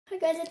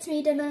guys, it's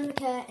me, Dana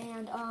Cat,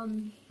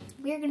 and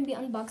we are gonna be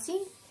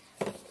unboxing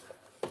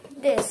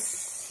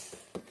this.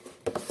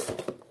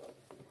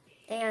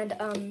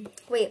 And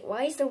wait,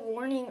 why is the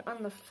warning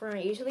on the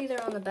front? Usually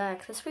they're on the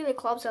back. This really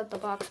clogs up the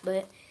box,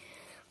 but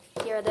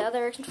here are the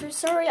other extras.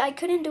 Sorry, I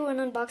couldn't do an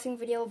unboxing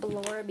video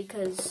below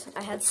because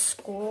I had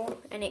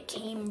school and it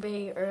came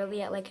very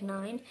early at like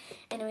 9.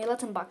 Anyway,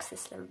 let's unbox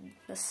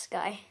this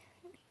guy.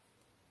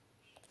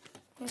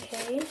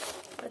 Okay,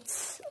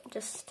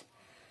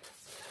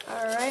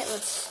 alright,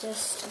 let's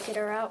just get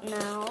her out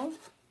now.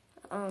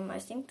 I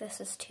think this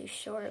is too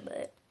short,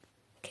 but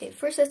okay,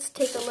 first let's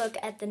take a look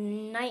at the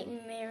Night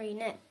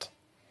Marionette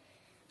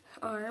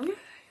arm.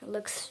 It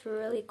looks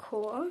really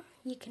cool.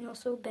 You can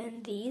also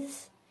bend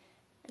these,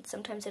 and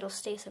sometimes it'll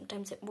stay,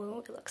 sometimes it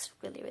won't. It looks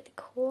really, really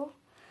cool.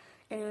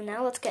 And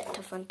now let's get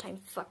to Funtime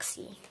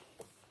Foxy.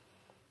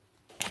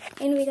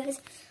 Anyway,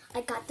 guys,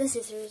 I got the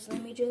scissors.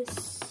 Let me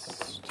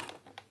just...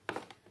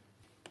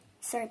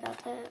 Sorry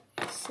about that.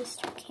 My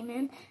sister came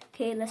in.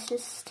 Okay, let's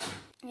just...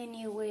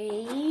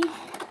 Anyway...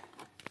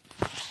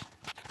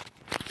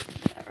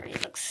 That already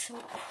looks so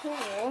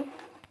cool.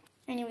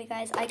 Anyway,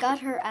 guys, I got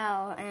her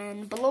out,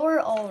 and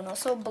Blower, oh no,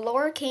 so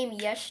Blower came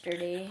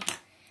yesterday.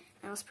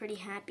 I was pretty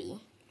happy.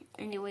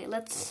 Anyway,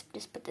 let's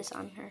just put this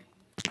on her.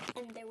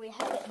 And there we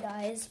have it,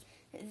 guys.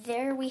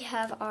 There we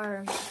have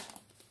our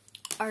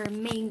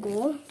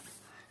Mangle.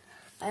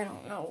 I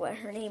don't know what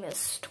her name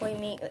is. Toy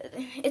Mangle.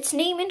 It's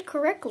named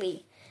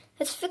incorrectly.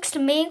 It's Fixed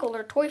Mangle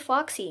or Toy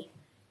Foxy.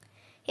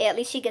 Yeah, at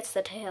least she gets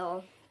the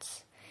tail.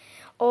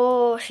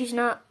 Oh, she's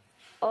not.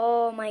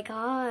 Oh my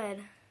god.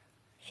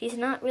 She's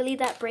not really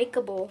that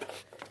breakable.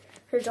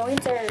 Her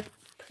joints are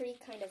pretty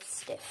kind of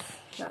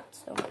stiff. Not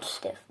so much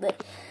stiff,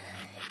 but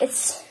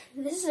this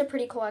is a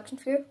pretty cool action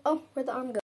figure. Oh, where'd the arm go?